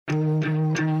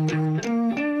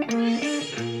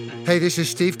Hey, this is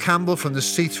Steve Campbell from the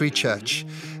C3 Church.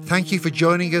 Thank you for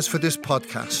joining us for this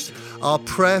podcast. Our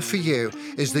prayer for you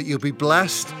is that you'll be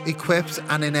blessed, equipped,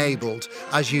 and enabled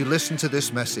as you listen to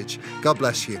this message. God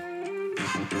bless you.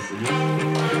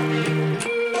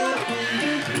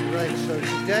 Great, so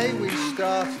today we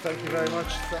start, thank you very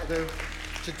much,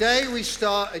 Today we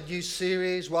start a new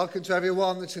series. Welcome to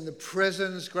everyone that's in the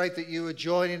prisons. Great that you are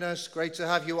joining us. Great to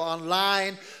have you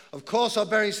online. Of course, our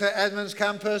Bury St Edmunds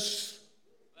campus.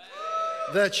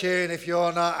 They're cheering if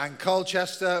you're not. And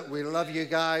Colchester, we love you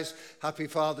guys. Happy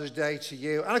Father's Day to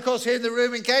you. And of course, here in the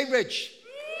room in Cambridge.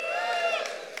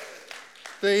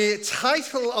 The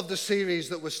title of the series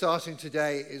that we're starting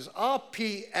today is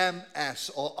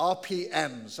RPMS, or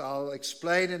RPMs. I'll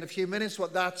explain in a few minutes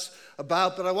what that's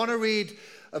about, but I want to read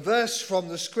a verse from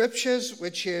the scriptures,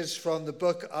 which is from the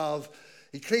book of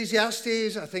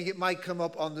Ecclesiastes. I think it might come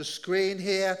up on the screen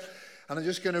here, and I'm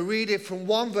just going to read it from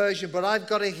one version, but I've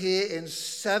got it here in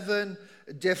 7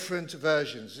 different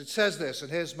versions. It says this, and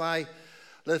here's my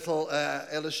little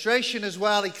illustration as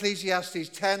well. Ecclesiastes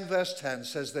 10 verse 10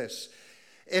 says this: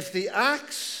 if the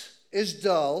axe is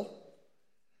dull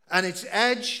and its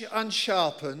edge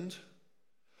unsharpened,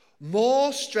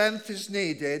 more strength is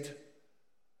needed,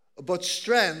 but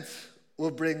strength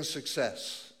will bring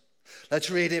success. Let's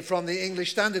read it from the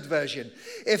English Standard Version.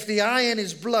 If the iron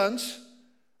is blunt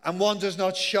and one does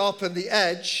not sharpen the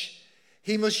edge,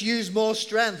 he must use more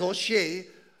strength, or she,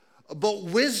 but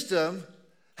wisdom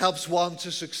helps one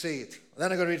to succeed.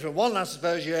 Then I'm going to read from one last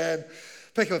version.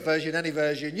 Pick up a version, any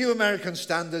version. New American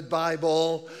Standard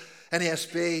Bible,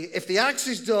 NASB. If the axe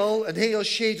is dull and he or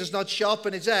she does not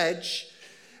sharpen its edge,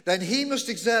 then he must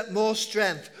exert more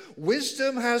strength.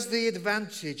 Wisdom has the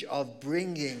advantage of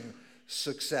bringing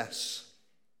success.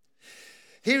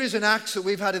 Here is an axe that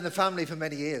we've had in the family for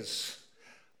many years.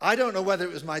 I don't know whether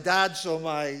it was my dad's or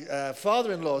my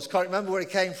father-in-law's. Can't remember where it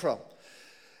came from.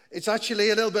 It's actually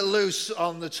a little bit loose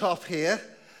on the top here.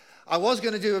 I was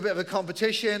going to do a bit of a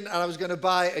competition, and I was going to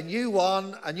buy a new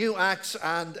one, a new axe,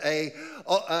 and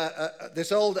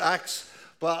this old axe,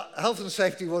 but health and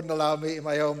safety wouldn't allow me in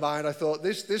my own mind. I thought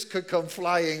this could come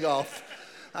flying off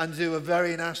and do a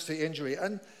very nasty injury.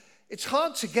 And it's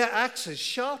hard to get axes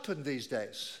sharpened these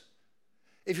days.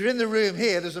 If you're in the room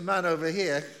here, there's a man over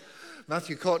here,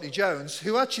 Matthew Courtney Jones,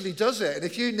 who actually does it. And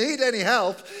if you need any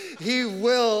help, he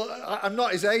will. I'm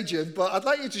not his agent, but I'd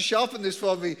like you to sharpen this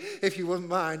for me if you wouldn't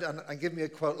mind, and give me a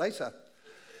quote later.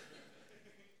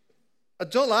 A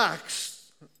dull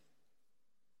axe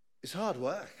is hard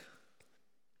work.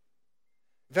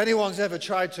 If anyone's ever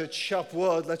tried to chop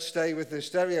wood, let's stay with the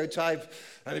stereotype,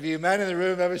 and if you men in the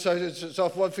room ever tried to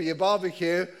chop wood for your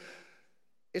barbecue,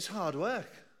 it's hard work.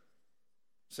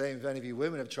 Same if any of you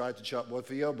women have tried to chop wood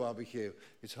for your barbecue.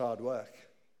 It's hard work.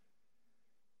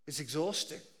 It's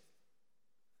exhausting.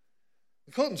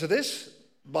 According to this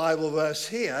Bible verse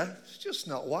here, it's just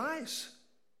not wise.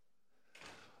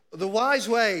 The wise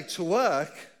way to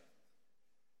work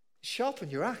is sharpen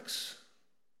your axe.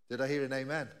 Did I hear an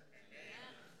amen?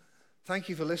 Thank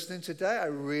you for listening today. I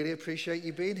really appreciate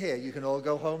you being here. You can all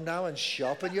go home now and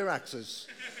sharpen your axes.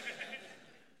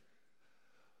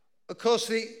 Of course,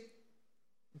 the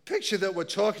picture that we're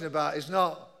talking about is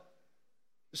not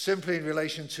simply in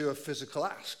relation to a physical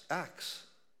axe.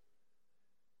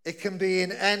 It can be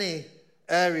in any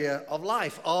area of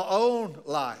life, our own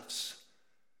lives.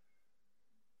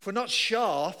 If we're not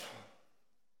sharp,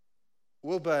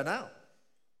 we'll burn out.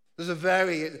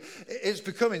 It's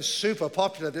becoming super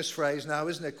popular, this phrase now,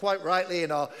 isn't it? Quite rightly,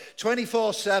 in our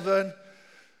 24/7,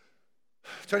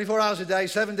 24 hours a day,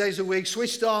 7 days a week,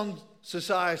 switched on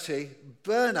society,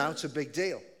 burnout's a big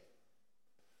deal.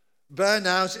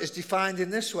 Burnout is defined in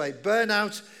this way.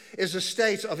 Burnout is a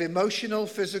state of emotional,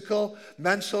 physical,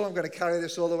 mental. I'm going to carry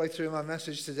this all the way through my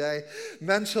message today.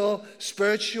 Mental,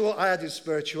 spiritual. I added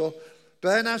spiritual.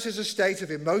 Burnout is a state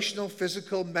of emotional,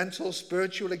 physical, mental,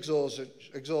 spiritual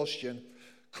exhaustion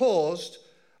caused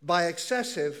by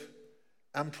excessive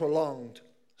and prolonged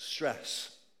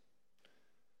stress.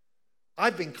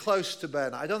 I've been close to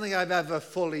burnout. I don't think I've ever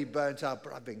fully burnt out,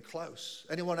 but I've been close.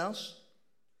 Anyone else?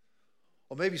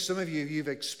 Or maybe some of you've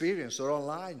experienced, or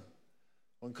online,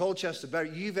 or in Colchester,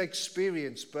 you've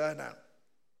experienced burnout.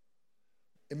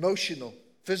 Emotional,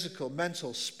 physical,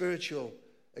 mental, spiritual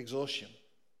exhaustion.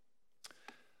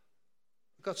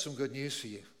 I've got some good news for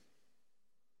you.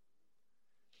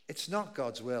 It's not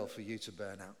God's will for you to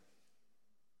burn out.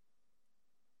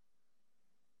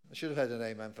 I should have had an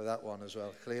amen for that one as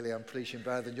well. Clearly I'm preaching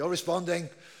better than you're responding.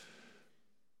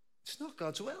 It's not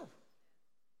God's will.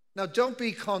 Now, don't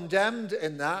be condemned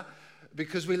in that,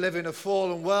 because we live in a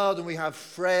fallen world and we have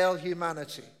frail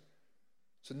humanity.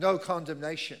 So no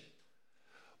condemnation.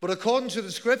 But according to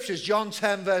the scriptures, John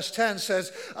 10 verse 10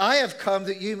 says, I have come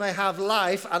that you may have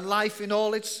life and life in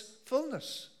all its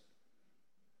fullness.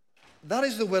 That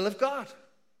is the will of God.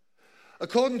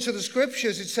 According to the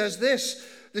scriptures, it says this.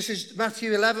 This is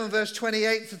Matthew 11 verse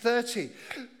 28 to 30.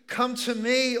 Come to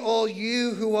me, all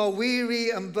you who are weary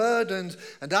and burdened,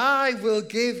 and I will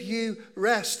give you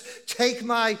rest. Take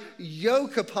my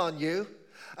yoke upon you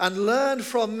and learn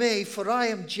from me, for I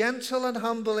am gentle and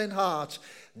humble in heart,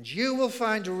 and you will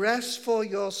find rest for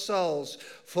your souls.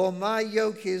 For my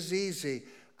yoke is easy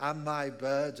and my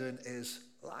burden is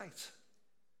light.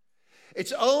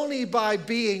 It's only by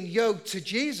being yoked to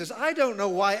Jesus. I don't know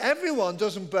why everyone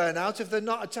doesn't burn out if they're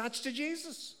not attached to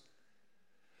Jesus.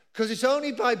 Because it's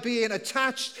only by being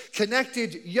attached,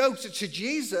 connected, yoked to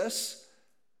Jesus.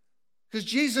 Because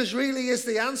Jesus really is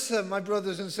the answer, my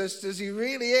brothers and sisters. He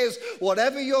really is.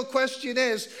 Whatever your question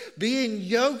is, being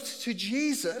yoked to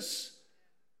Jesus,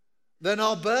 then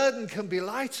our burden can be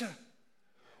lighter.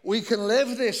 We can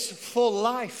live this full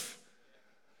life.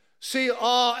 See,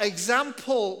 our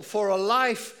example for a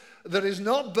life that is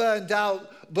not burned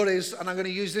out, but is, and I'm going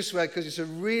to use this word because it's a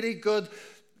really good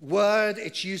word.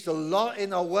 It's used a lot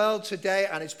in our world today,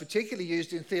 and it's particularly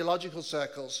used in theological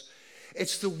circles.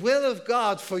 It's the will of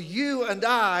God for you and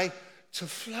I to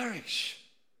flourish.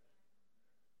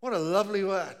 What a lovely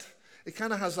word. It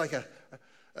kind of has like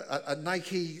a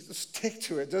Nike stick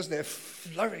to it, doesn't it?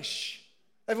 Flourish.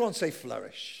 Everyone say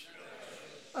flourish.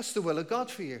 That's the will of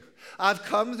God for you. I've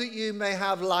come that you may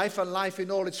have life and life in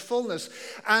all its fullness.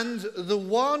 And the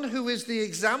one who is the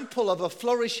example of a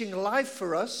flourishing life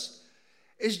for us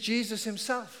is Jesus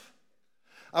himself.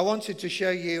 I wanted to show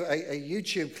you a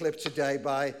YouTube clip today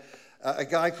by a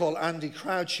guy called Andy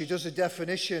Crouch. He does a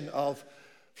definition of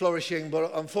flourishing,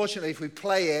 but unfortunately, if we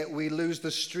play it, we lose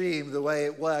the stream the way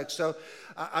it works. So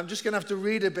I'm just going to have to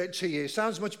read a bit to you. It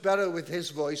sounds much better with his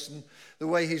voice and the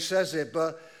way he says it,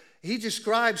 but he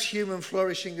describes human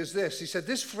flourishing as this. He said,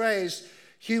 this phrase,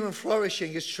 human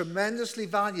flourishing, is tremendously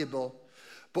valuable,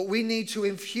 but we need to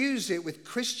infuse it with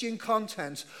Christian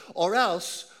content, or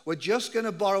else we're just going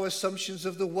to borrow assumptions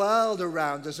of the world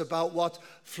around us about what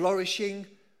flourishing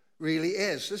really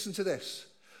is. Listen to this.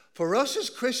 For us as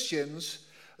Christians,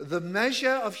 the measure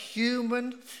of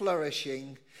human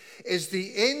flourishing is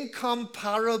the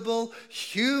incomparable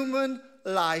human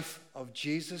life of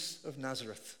Jesus of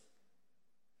Nazareth.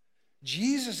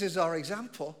 Jesus is our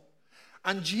example,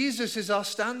 and Jesus is our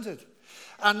standard.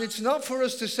 And it's not for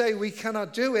us to say we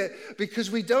cannot do it, because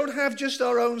we don't have just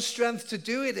our own strength to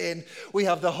do it in. We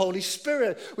have the Holy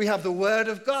Spirit. We have the Word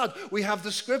of God. We have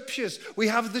the Scriptures. We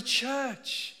have the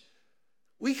church.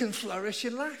 We can flourish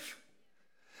in life.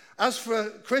 As for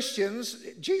Christians,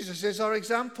 Jesus is our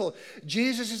example.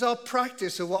 Jesus is our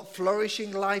practice of what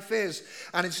flourishing life is.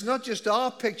 And it's not just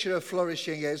our picture of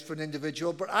flourishing is for an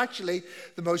individual, but actually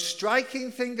the most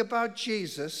striking thing about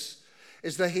Jesus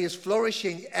is that he is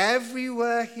flourishing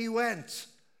everywhere he went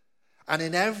and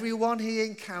in everyone he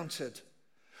encountered.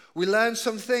 We learn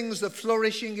some things that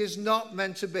flourishing is not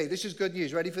meant to be. This is good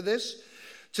news. Ready for this?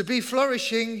 To be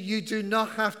flourishing, you do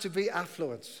not have to be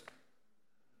affluent.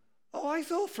 Oh, I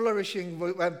thought flourishing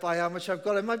went by how much I've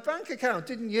got in my bank account,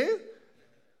 didn't you?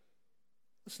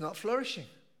 It's not flourishing.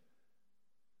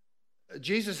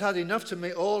 Jesus had enough to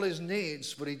meet all his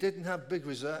needs, but he didn't have big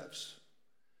reserves.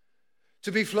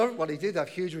 To be flourishing, well, he did have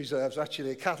huge reserves,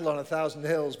 actually, cattle on 1,000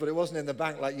 hills, but it wasn't in the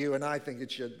bank like you and I think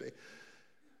it should be.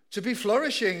 To be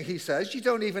flourishing, he says, you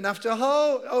don't even have to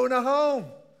own a home.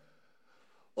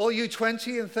 All you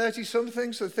 20 and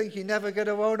 30-somethings that think you're never going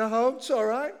to own a home, it's all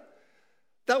right.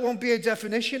 That won't be a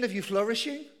definition of you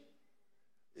flourishing.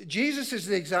 Jesus is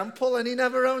the example, and he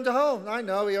never owned a home. I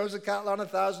know, he owns a cattle on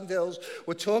 1,000 hills.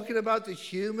 We're talking about the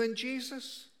human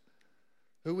Jesus,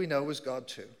 who we know was God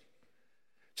too.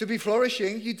 To be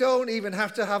flourishing, you don't even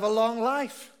have to have a long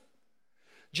life.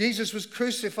 Jesus was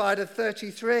crucified at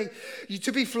 33.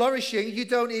 To be flourishing, you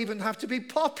don't even have to be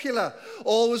popular,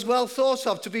 always well thought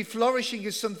of. To be flourishing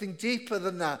is something deeper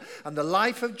than that. And the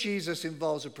life of Jesus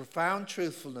involves a profound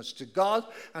truthfulness to God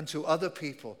and to other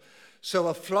people. So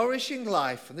a flourishing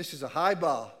life, and this is a high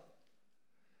bar,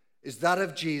 is that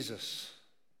of Jesus,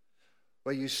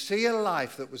 where you see a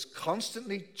life that was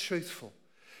constantly truthful,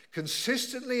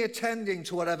 consistently attending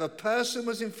to whatever person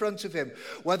was in front of him,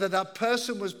 whether that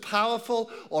person was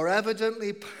powerful or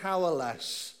evidently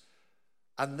powerless.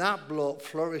 And that brought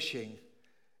flourishing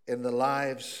in the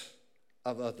lives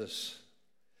of others.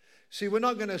 See, we're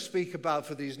not going to speak about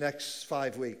for these next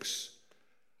 5 weeks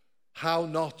how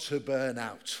not to burn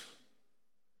out.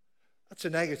 That's a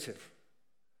negative.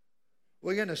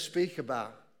 We're going to speak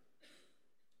about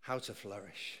how to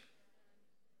flourish.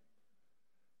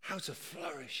 How to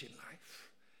flourish in life.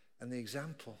 And the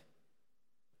example,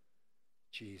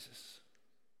 Jesus.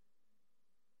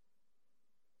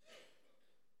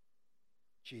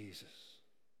 Jesus.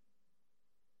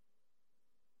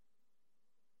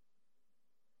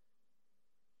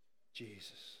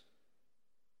 Jesus.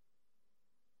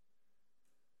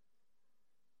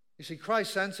 You see,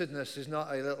 Christ-centeredness is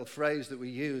not a little phrase that we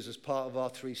use as part of our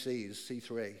 3 C's,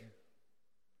 C3.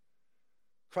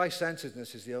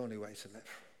 Christ-centeredness is the only way to live.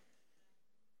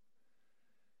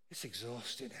 It's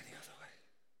exhausting any other way.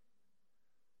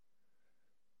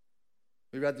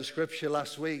 We read the scripture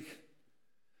last week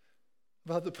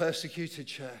about the persecuted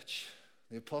church.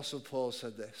 The Apostle Paul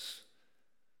said this,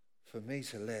 "For me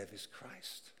to live is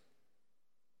Christ."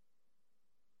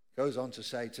 Goes on to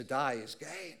say, to die is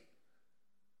gain.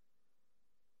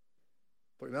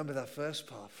 But remember that first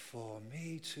part, for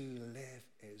me to live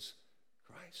is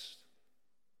Christ.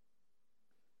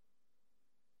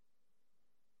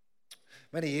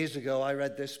 Many years ago, I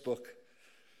read this book.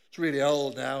 It's really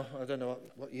old now. I don't know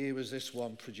what year was this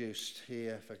one produced.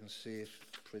 Here, if I can see it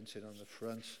printed on the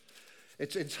front.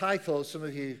 It's entitled, some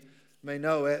of you may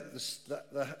know it,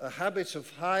 the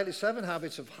 7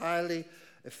 Habits of Highly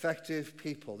Effective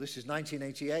People. This is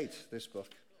 1988, this book.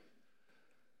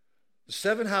 The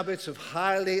 7 Habits of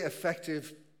Highly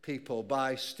Effective People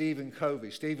by Stephen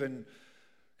Covey. Stephen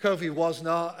Covey was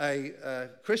not a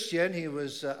Christian. He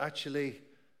was actually,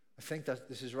 I think that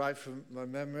this is right from my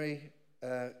memory,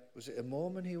 was it a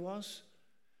Mormon he was?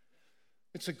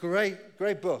 It's a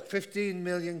great book. 15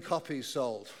 million copies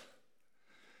sold.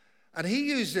 And he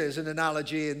uses an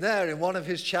analogy in there in one of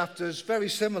his chapters very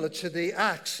similar to the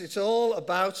Acts. It's all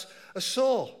about a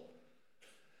saw.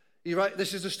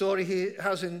 This is the story he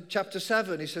has in chapter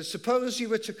 7. He says, suppose you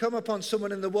were to come upon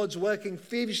someone in the woods working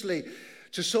feverishly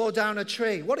to saw down a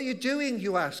tree. What are you doing,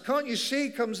 you ask? Can't you see,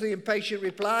 comes the impatient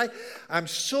reply. I'm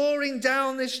sawing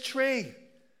down this tree.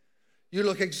 You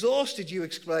look exhausted, you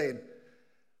explain.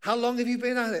 How long have you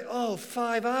been at it? Oh,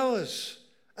 5 hours.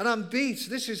 And I'm beat.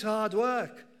 This is hard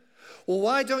work. Well,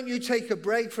 why don't you take a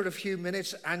break for a few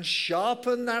minutes and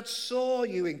sharpen that saw,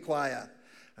 you inquire?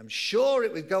 I'm sure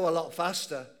it would go a lot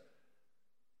faster.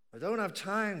 I don't have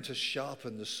time to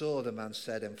sharpen the saw, the man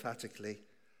said emphatically.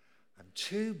 I'm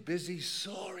too busy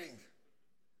sawing.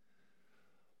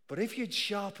 But if you'd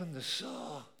sharpen the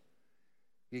saw,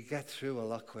 you'd get through a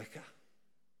lot quicker.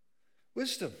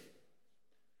 Wisdom.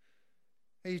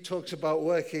 He talks about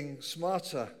working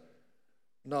smarter,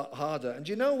 not harder. And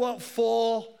do you know what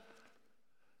 4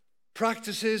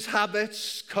 practices,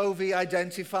 habits, Covey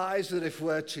identifies that if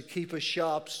we're to keep a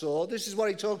sharp saw? This is what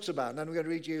he talks about. And then we're going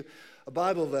to read you a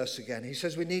Bible verse again. He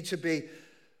says we need to be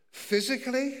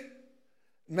physically,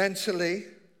 mentally,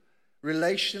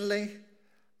 relationally,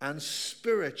 and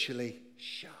spiritually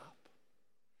sharp.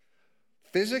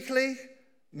 Physically,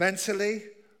 mentally,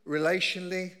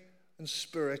 relationally, and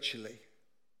spiritually.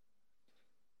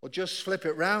 Or just flip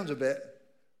it round a bit.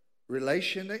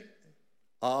 Relationally,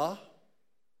 R.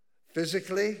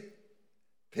 Physically,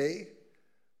 P.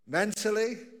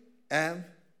 Mentally, M.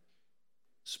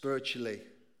 Spiritually,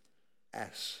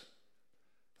 S.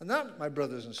 And that, my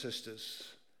brothers and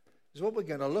sisters, is what we're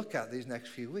going to look at these next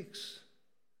few weeks.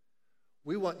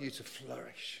 We want you to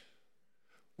flourish.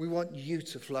 We want you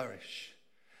to flourish.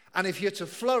 And if you're to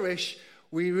flourish,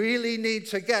 we really need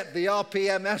to get the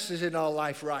RPMSs in our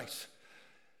life right.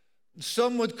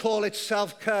 Some would call it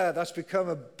self-care. That's become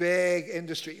a big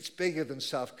industry. It's bigger than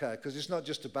self-care because it's not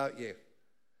just about you.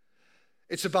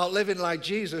 It's about living like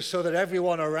Jesus so that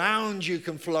everyone around you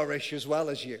can flourish as well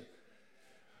as you.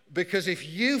 Because if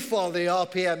you follow the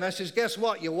RPMSs, guess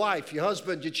what? Your wife, your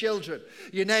husband, your children,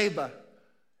 your neighbor,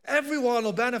 everyone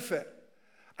will benefit.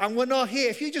 And we're not here.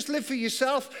 If you just live for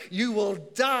yourself, you will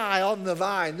die on the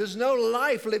vine. There's no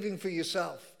life living for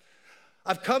yourself.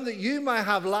 I've come that you might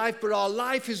have life, but our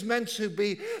life is meant to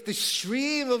be the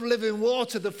stream of living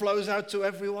water that flows out to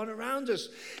everyone around us.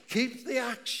 Keep the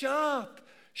axe sharp.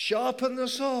 Sharpen the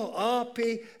saw.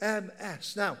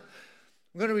 RPMS. Now,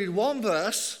 I'm going to read one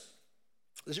verse.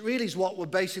 This really is what we're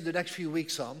basing the next few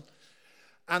weeks on.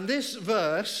 And this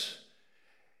verse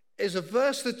is a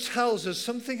verse that tells us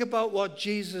something about what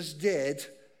Jesus did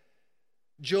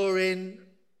during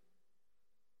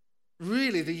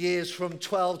really the years from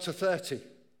 12 to 30.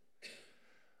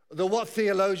 What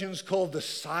theologians call the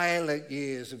silent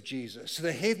years of Jesus,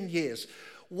 the hidden years.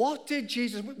 What did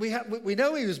Jesus, we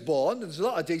know he was born, there's a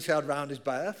lot of detail around his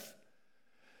birth.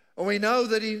 And we know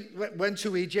that he went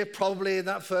to Egypt probably in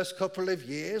that first couple of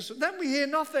years. And then we hear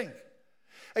nothing,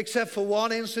 except for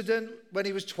one incident when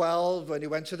he was 12, when he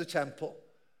went to the temple.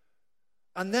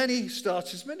 And then he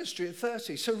starts his ministry at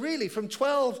 30. So really, from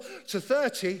 12 to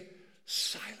 30,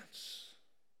 silence.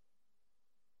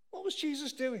 What was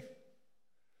Jesus doing?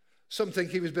 Some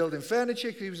think he was building furniture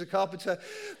because he was a carpenter.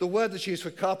 The word that's used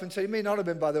for carpenter, it may not have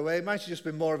been, by the way. It might have just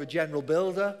been more of a general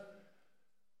builder.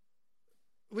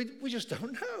 We just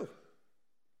don't know.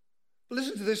 But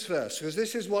listen to this verse, because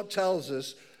this is what tells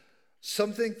us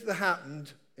something that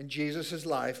happened in Jesus'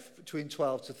 life between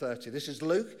 12 to 30. This is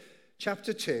Luke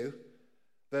chapter 2,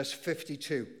 verse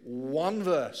 52. One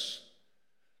verse.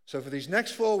 So for these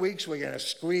next 4 weeks, we're going to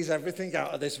squeeze everything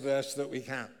out of this verse that we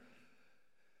can.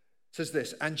 It says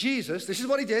this, and Jesus, this is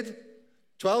what he did,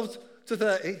 12 to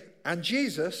 30, and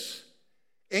Jesus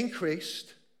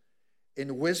increased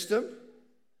in wisdom,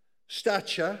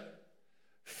 stature,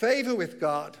 favor with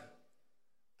God,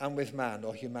 and with man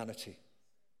or humanity.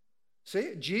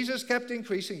 See, Jesus kept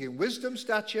increasing in wisdom,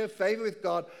 stature, favor with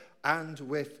God, and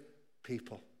with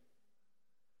people.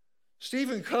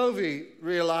 Stephen Covey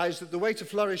realized that the way to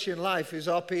flourish in life is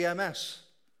RPMS.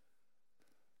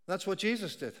 That's what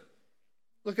Jesus did.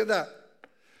 Look at that.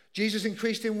 Jesus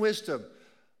increased in wisdom.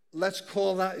 Let's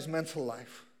call that his mental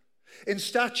life. In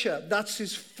stature, that's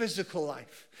his physical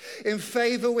life. In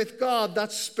favor with God,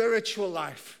 that's spiritual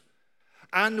life.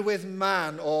 And with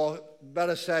man, or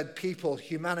better said, people,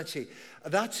 humanity,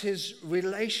 that's his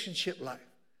relationship life.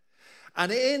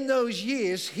 And in those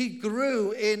years, he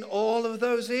grew in all of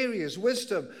those areas.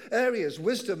 Wisdom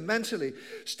mentally,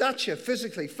 stature,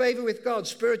 physically, favor with God,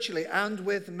 spiritually, and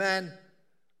with men,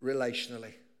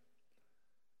 relationally.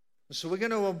 So we're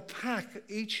going to unpack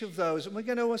each of those, and we're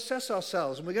going to assess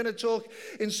ourselves, and we're going to talk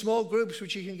in small groups,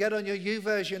 which you can get on your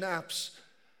YouVersion apps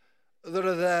that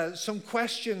are there, some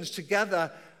questions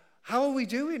together. How are we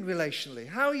doing relationally?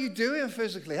 How are you doing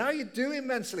physically? How are you doing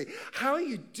mentally? How are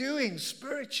you doing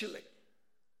spiritually?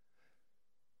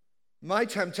 My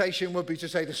temptation would be to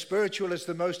say the spiritual is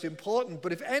the most important,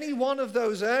 but if any one of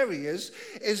those areas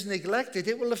is neglected,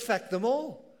 it will affect them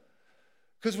all.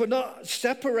 Because we're not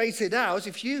separated out.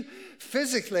 If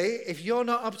you're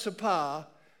not up to par,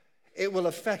 it will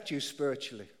affect you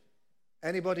spiritually.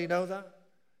 Anybody know that?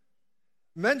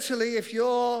 Mentally, if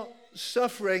you're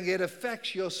suffering, it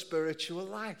affects your spiritual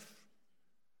life.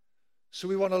 So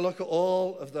we want to look at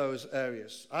all of those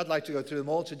areas. I'd like to go through them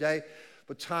all today,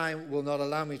 but time will not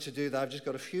allow me to do that. I've just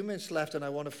got a few minutes left, and I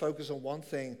want to focus on one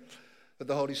thing that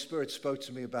the Holy Spirit spoke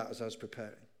to me about as I was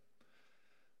preparing.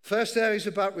 First area is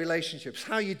about relationships.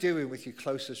 How are you doing with your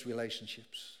closest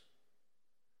relationships?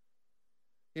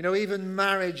 You know, even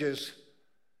marriages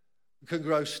can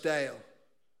grow stale.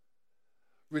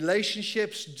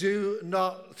 Relationships do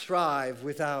not thrive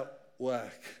without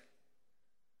work.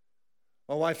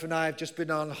 My wife and I have just been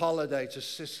on holiday to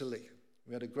Sicily.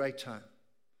 We had a great time.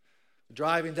 We're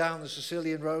driving down the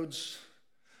Sicilian roads,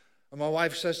 and my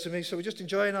wife says to me, so we're just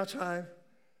enjoying our time.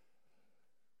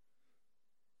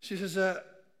 She says,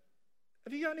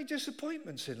 have you got any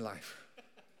disappointments in life?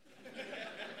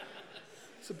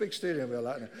 It's a big steering wheel,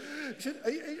 isn't it? She said,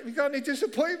 have you got any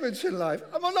disappointments in life?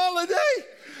 I'm on holiday.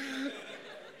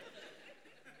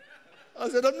 I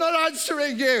said, I'm not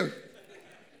answering you.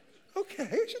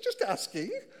 Okay, she's just asking.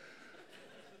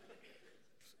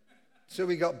 So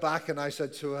we got back, and I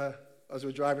said to her, as we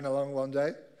were driving along one day,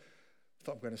 I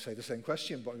thought I'm going to say the same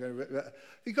question, but have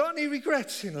you got any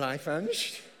regrets in life,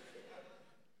 Ange?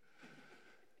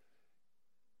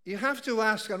 You have to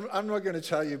ask, and I'm not going to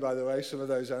tell you, by the way, some of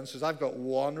those answers. I've got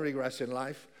one regret in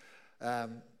life.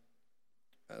 And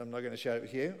I'm not going to share it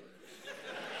with you.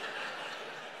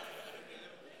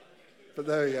 But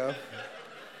there you go.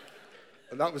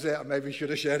 And that was it. I maybe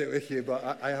should have shared it with you,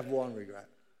 but I have one regret.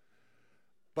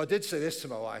 But I did say this to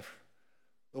my wife.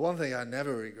 The one thing I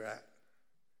never regret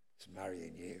is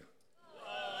marrying you.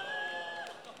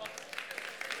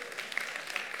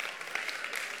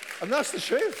 And that's the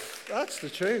truth. That's the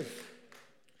truth.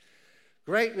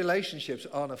 Great relationships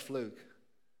aren't a fluke.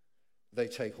 They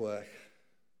take work.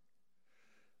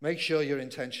 Make sure you're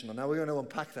intentional. Now we're going to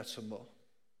unpack that some more.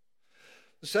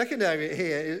 The second area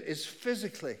here is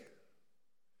physically.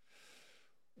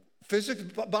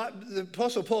 But the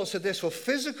Apostle Paul said this, for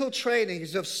physical training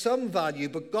is of some value,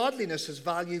 but godliness has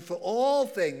value for all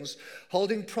things,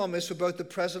 holding promise for both the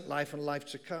present life and life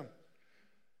to come.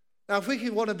 Now, if we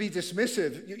want to be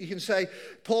dismissive, you can say,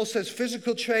 Paul says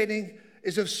physical training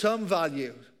is of some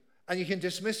value, and you can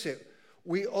dismiss it.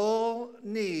 We all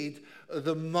need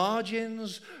the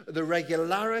margins, the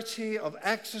regularity of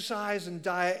exercise and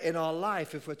diet in our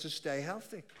life if we're to stay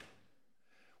healthy.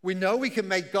 We know we can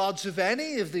make gods of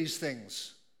any of these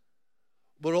things,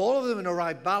 but all of them in the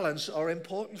right balance are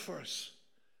important for us.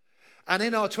 And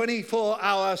in our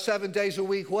 24-hour, 7 days a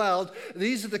week world,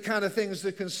 these are the kind of things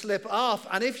that can slip off.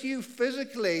 And if you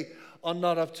physically are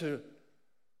not up to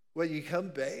where you can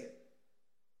be,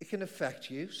 it can affect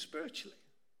you spiritually.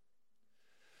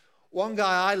 One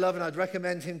guy I love, and I'd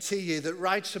recommend him to you, that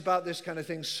writes about this kind of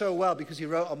thing so well because he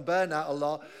wrote on burnout a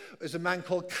lot, is a man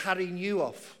called Carey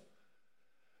Nieuwhof.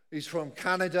 He's from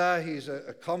Canada. He's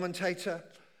a commentator.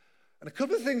 And a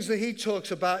couple of things that he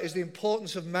talks about is the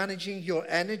importance of managing your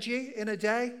energy in a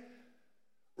day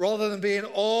rather than being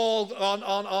all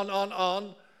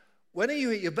on. When are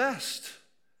you at your best?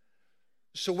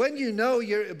 So when you know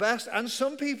you're at your best, and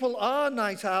some people are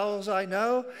night owls, I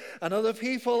know, and other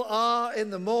people are in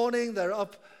the morning, they're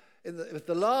up with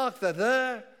the lark, they're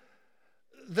there,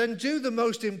 then do the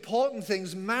most important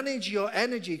things, manage your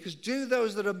energy, because do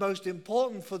those that are most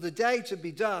important for the day to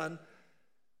be done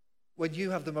when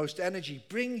you have the most energy.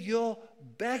 Bring your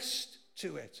best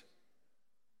to it.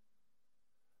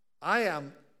 I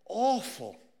am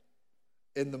awful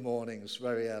in the mornings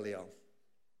very early on.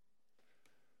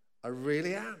 I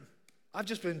really am. I've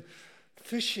just been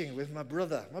fishing with my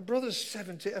brother. My brother's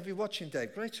 70. Are you watching,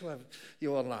 Dave? Great to have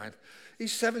you online.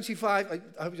 He's 75.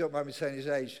 I hope you don't mind me saying his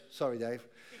age. Sorry, Dave.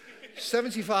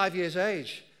 75 years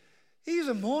age. He's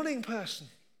a morning person.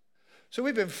 So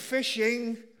we've been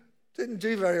fishing. Didn't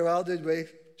do very well, did we?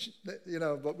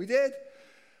 But we did.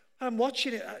 I'm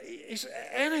watching it. It's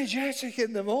energetic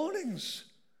in the mornings.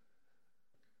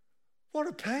 What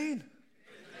a pain.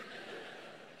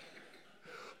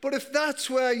 But if that's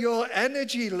where your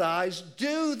energy lies,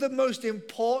 do the most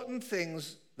important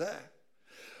things there.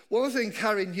 One thing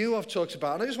Carey Nieuwhof talks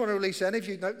about, and I just want to release any of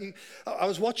you. I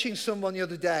was watching someone the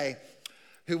other day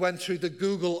who went through the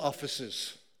Google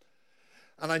offices.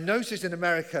 And I noticed in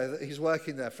America that he's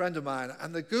working there, a friend of mine,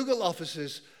 and the Google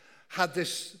offices had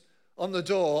this on the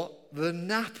door, the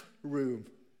nap room.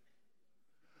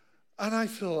 And I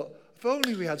thought, if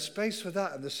only we had space for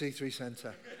that in the C3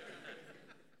 Center.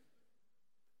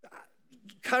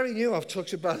 Carey Nieuwhof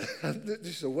talks about,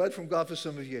 this is a word from God for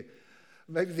some of you.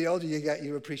 Maybe the older you get,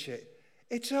 you appreciate it.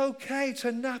 It's okay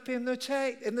to nap in the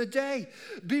day.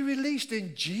 Be released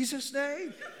in Jesus'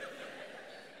 name.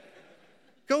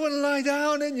 Go and lie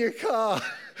down in your car.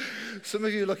 Some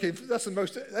of you that's the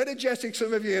most energetic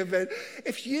some of you have been.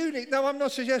 If you need, no, I'm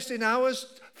not suggesting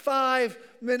hours, 5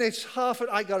 minutes,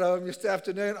 I got home yesterday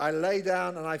afternoon, I lay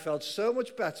down and I felt so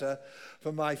much better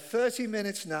for my 30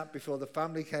 minutes nap before the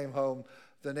family came home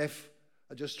than if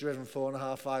I'd just driven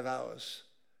 4.5, 5 hours.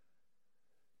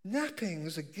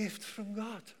 Napping's a gift from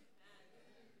God.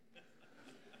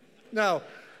 Now,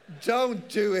 don't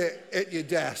do it at your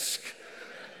desk.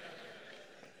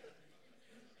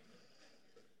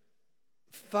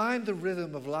 Find the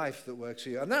rhythm of life that works for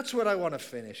you. And that's what I want to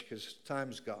finish because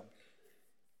time's gone.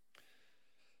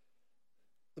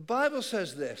 The Bible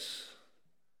says this,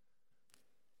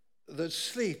 that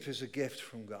sleep is a gift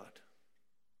from God.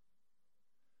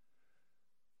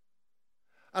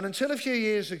 And until a few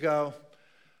years ago,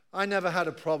 I never had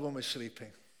a problem with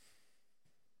sleeping.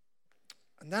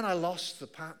 And then I lost the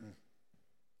pattern.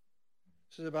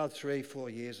 This is about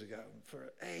 3-4 years ago.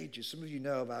 For ages, some of you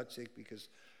know about it because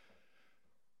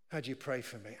I had you pray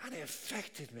for me. And it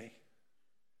affected me.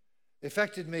 It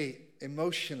affected me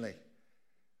emotionally.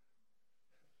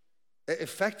 It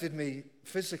affected me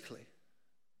physically.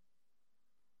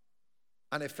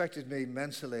 And it affected me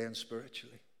mentally and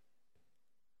spiritually.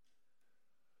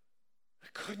 I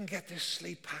couldn't get this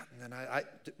sleep pattern. And I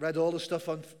read all the stuff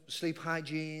on sleep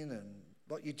hygiene and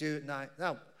what you do at night.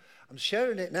 Now, I'm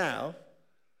sharing it now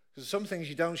because some things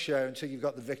you don't share until you've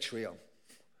got the victory on.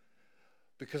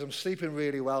 Because I'm sleeping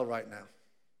really well right now.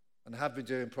 And have been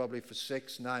doing probably for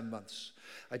 6-9 months.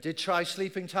 I did try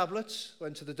sleeping tablets.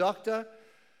 Went to the doctor.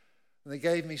 And they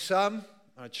gave me some.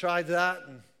 I tried that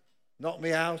and knocked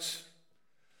me out.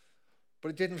 But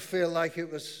it didn't feel like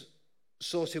it was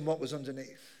sorting what was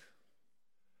underneath.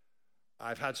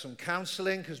 I've had some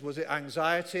counseling because was it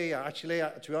anxiety? Actually,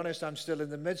 to be honest, I'm still in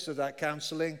the midst of that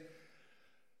counseling.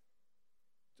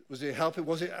 Was it helping?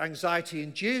 Was it anxiety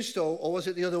induced or was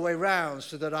it the other way around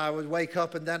so that I would wake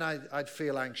up and then I'd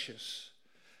feel anxious?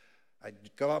 I'd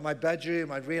go out my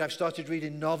bedroom, I'd read. I've started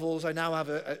reading novels. I now have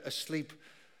a sleep,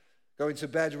 going to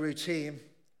bed routine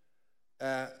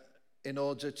in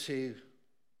order to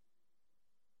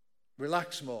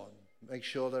relax more and make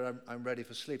sure that I'm ready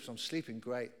for sleep. So I'm sleeping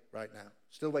great right now.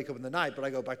 Still wake up in the night, but I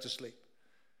go back to sleep.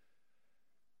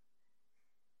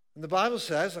 And the Bible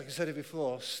says, like I said it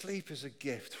before, sleep is a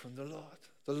gift from the Lord.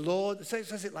 The Lord, it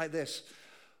says it like this,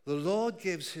 the Lord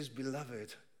gives his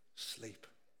beloved sleep.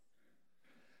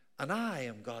 And I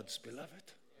am God's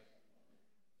beloved.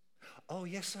 Oh,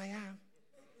 yes, I am.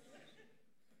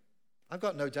 I've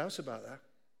got no doubts about that.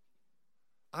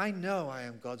 I know I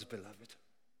am God's beloved.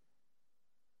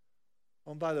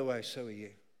 Oh, and by the way, so are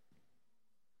you.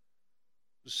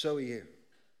 So are you.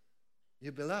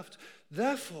 You're beloved.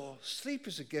 Therefore, sleep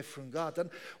is a gift from God. And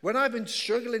when I've been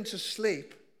struggling to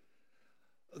sleep,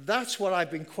 that's what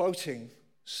I've been quoting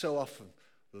so often.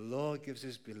 The Lord gives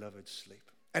his beloved sleep.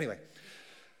 Anyway,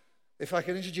 if I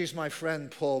can introduce my friend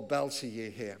Paul Bell to you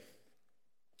here.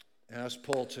 And ask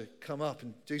Paul to come up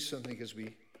and do something as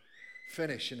we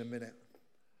finish in a minute.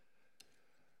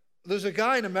 There's a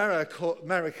guy in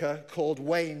America called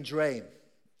Wayne Drain.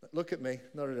 Look at me,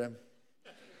 not at him.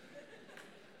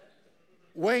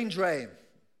 Wayne Drain.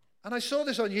 And I saw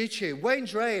this on YouTube. Wayne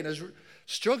Drain has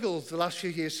struggled the last few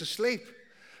years to sleep.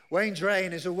 Wayne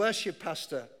Drain is a worship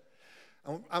pastor.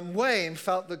 And Wayne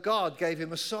felt that God gave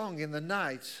him a song in the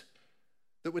night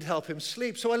that would help him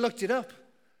sleep. So I looked it up.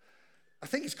 I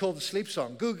think it's called the Sleep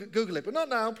Song. Google it, but not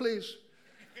now, please.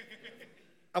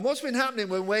 And what's been happening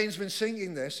when Wayne's been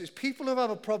singing this is people who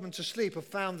have a problem to sleep have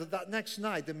found that next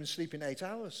night they've been sleeping 8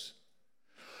 hours.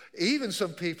 Even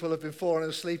some people have been falling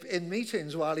asleep in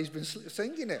meetings while he's been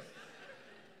singing it.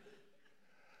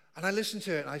 And I listened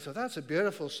to it and I thought, that's a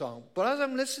beautiful song. But as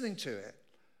I'm listening to it,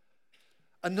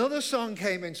 another song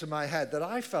came into my head that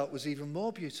I felt was even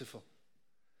more beautiful.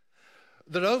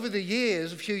 That over the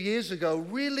years, a few years ago,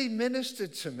 really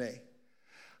ministered to me.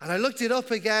 And I looked it up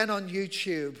again on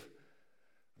YouTube.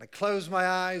 And I closed my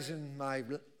eyes in my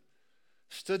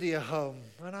study at home.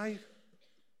 And I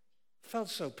felt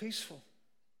so peaceful.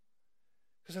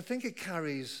 Because I think it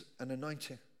carries an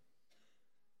anointing.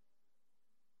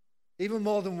 Even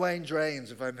more than Wayne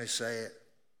Drain's, if I may say it.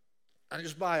 And it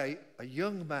was by a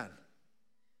young man.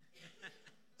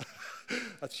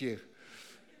 That's you.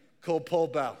 Called Paul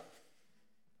Bell.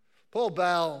 Paul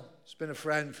Bell has been a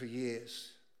friend for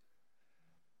years.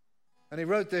 And he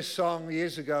wrote this song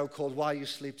years ago called While You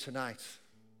Sleep Tonight.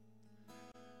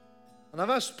 And I've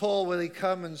asked Paul, will he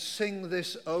come and sing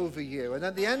this over you? And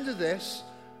at the end of this,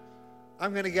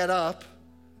 I'm going to get up.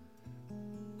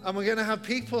 And we're going to have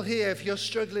people here, if you're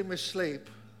struggling with sleep,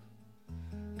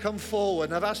 come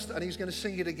forward. And I've asked, and he's going to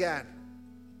sing it again.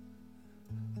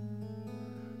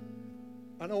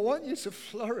 And I want you to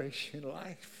flourish in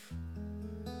life.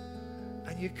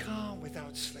 And you can't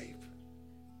without sleep.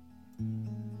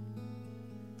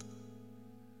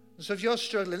 So if you're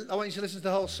struggling, I want you to listen to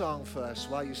the whole song first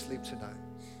while you sleep tonight.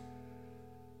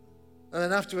 And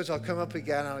then afterwards I'll come up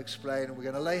again, I'll explain, and we're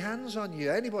going to lay hands on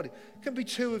you. Anybody. It can be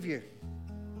two of you.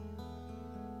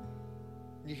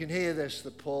 You can hear this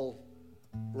that Paul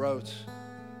wrote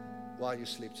while you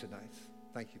sleep tonight.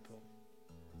 Thank you, Paul.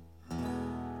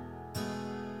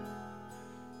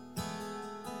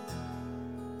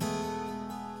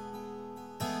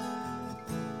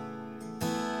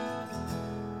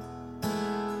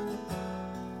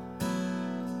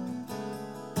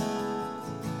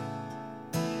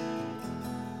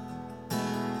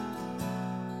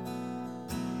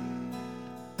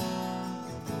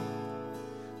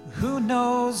 Who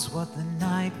knows what the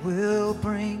night will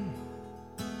bring?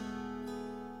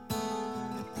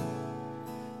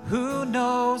 Who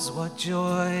knows what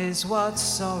joys, what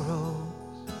sorrows?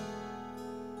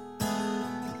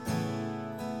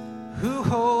 Who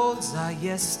holds our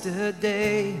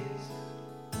yesterdays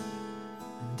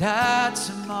and our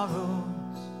tomorrows?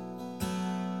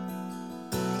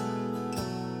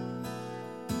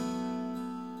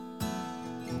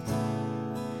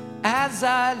 As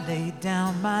I lay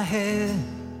down my head,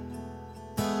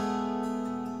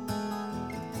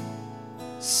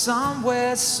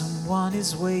 somewhere someone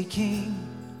is waking.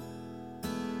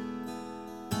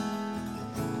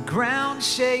 The ground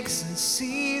shakes and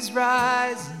seas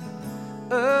rise,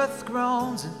 and earth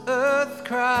groans and earth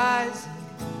cries.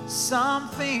 And some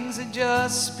things are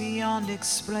just beyond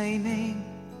explaining.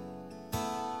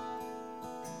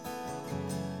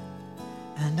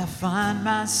 And I find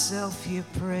myself here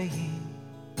praying,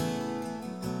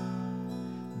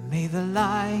 may the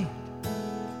light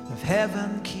of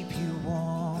heaven keep you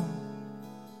warm,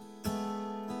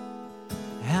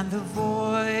 and the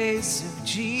voice of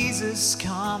Jesus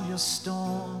calm your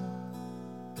storm.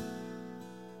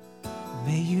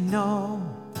 May you know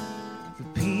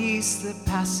the peace that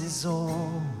passes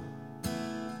all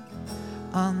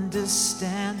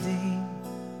understanding.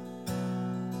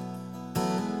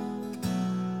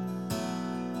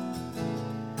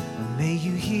 May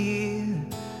you hear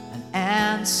an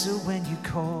answer when you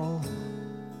call,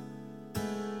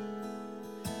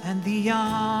 and the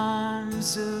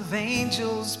arms of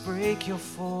angels break your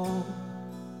fall,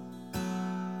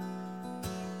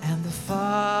 and And the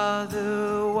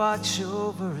Father watch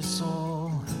over us all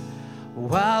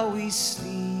while we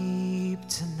sleep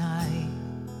tonight.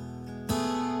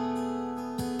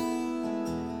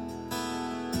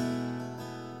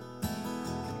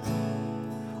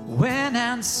 When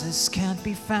answers can't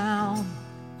be found,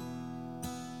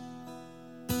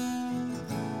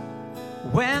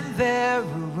 when there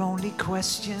are only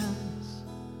questions,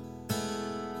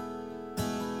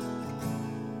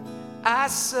 I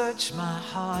search my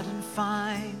heart and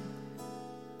find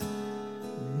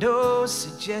no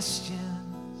suggestions.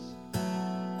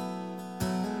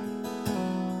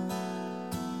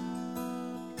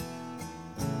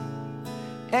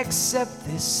 Except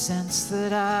this sense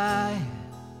that I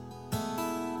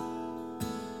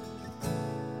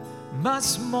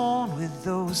must mourn with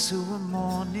those who are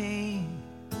mourning.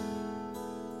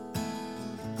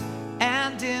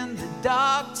 And in the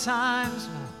dark times,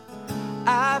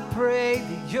 I pray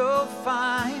that you'll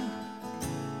find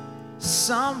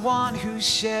someone who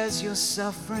shares your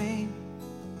suffering.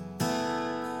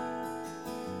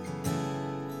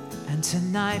 And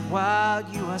tonight while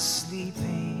you are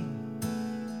sleeping,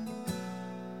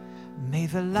 may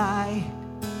the light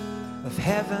of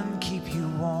heaven keep you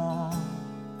warm,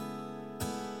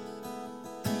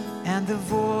 and the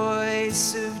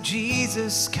voice of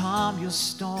Jesus calm your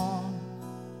storm.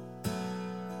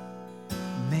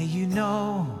 May you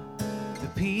know the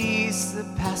peace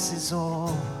that passes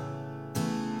all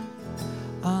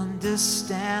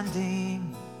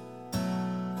understanding.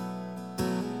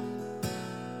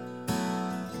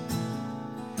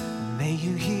 May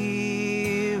you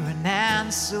hear an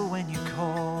answer when you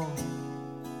call,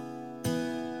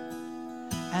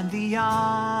 and the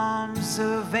arms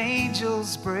of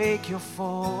angels break your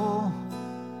fall.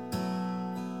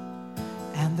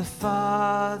 And the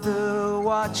Father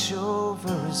watch over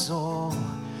us all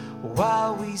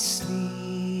while we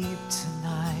sleep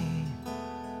tonight.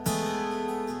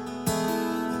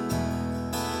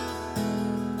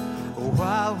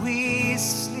 While we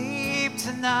sleep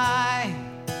tonight.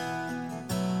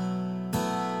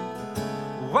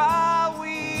 While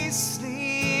we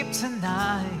sleep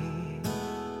tonight.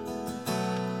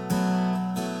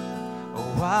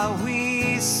 While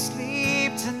we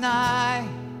sleep tonight.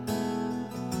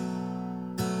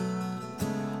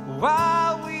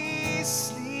 While we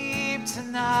sleep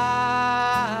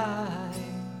tonight.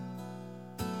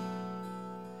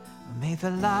 May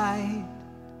the light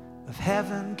of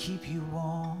heaven keep you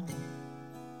warm,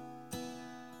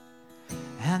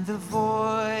 and the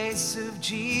voice of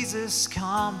Jesus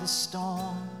calm the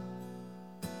storm.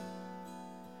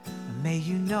 May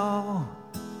you know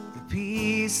the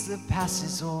peace that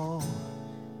passes all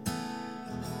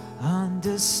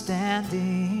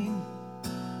understanding.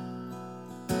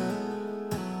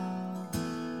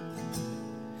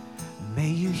 May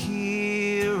you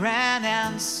hear an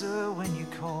answer when you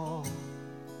call,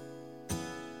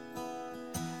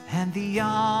 and the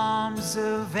arms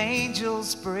of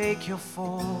angels break your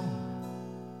fall.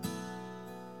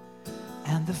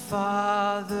 And the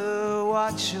Father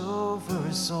watch over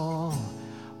us all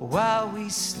while we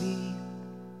sleep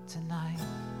tonight.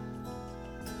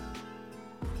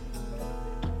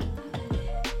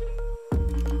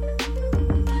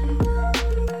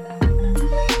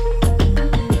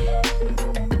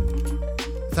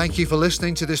 Thank you for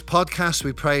listening to this podcast.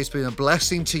 We pray it's been a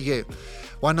blessing to you.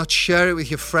 Why not share it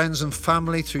with your friends and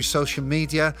family through social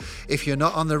media? If you're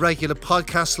not on the regular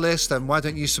podcast list, then why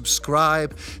don't you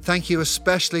subscribe? Thank you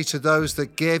especially to those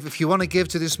that give. If you want to give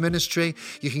to this ministry,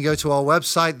 you can go to our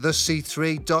website,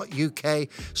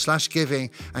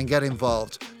 thec3.uk/giving, and get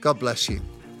involved. God bless you.